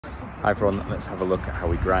Hi everyone, let's have a look at how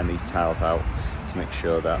we grind these tiles out to make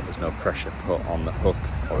sure that there's no pressure put on the hook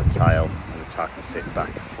or the tile and the tile can sit back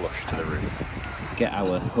flush to the roof. Get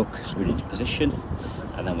our hook screwed into position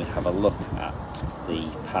and then we have a look at the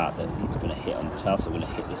part that it's going to hit on the tile. So we're going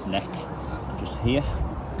to hit this neck just here.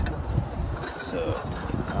 So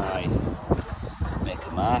if I make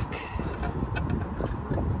a mark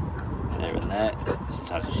there and there,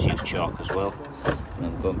 sometimes I just use chalk as well, and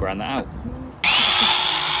then we'll go and grind that out.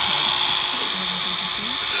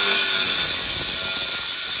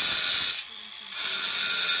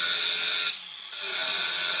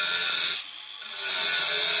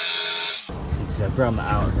 So I've ground that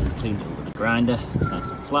out and then cleaned it up with the grinder so it's nice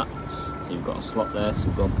and flat. So we've got a slot there, so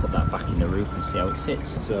we'll go and put that back in the roof and see how it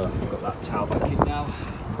sits. So I've got that tile back in now.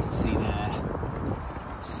 You can see there,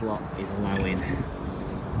 the slot is allowing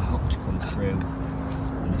a hook to come through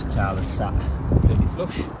and this tile is sat completely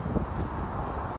flush.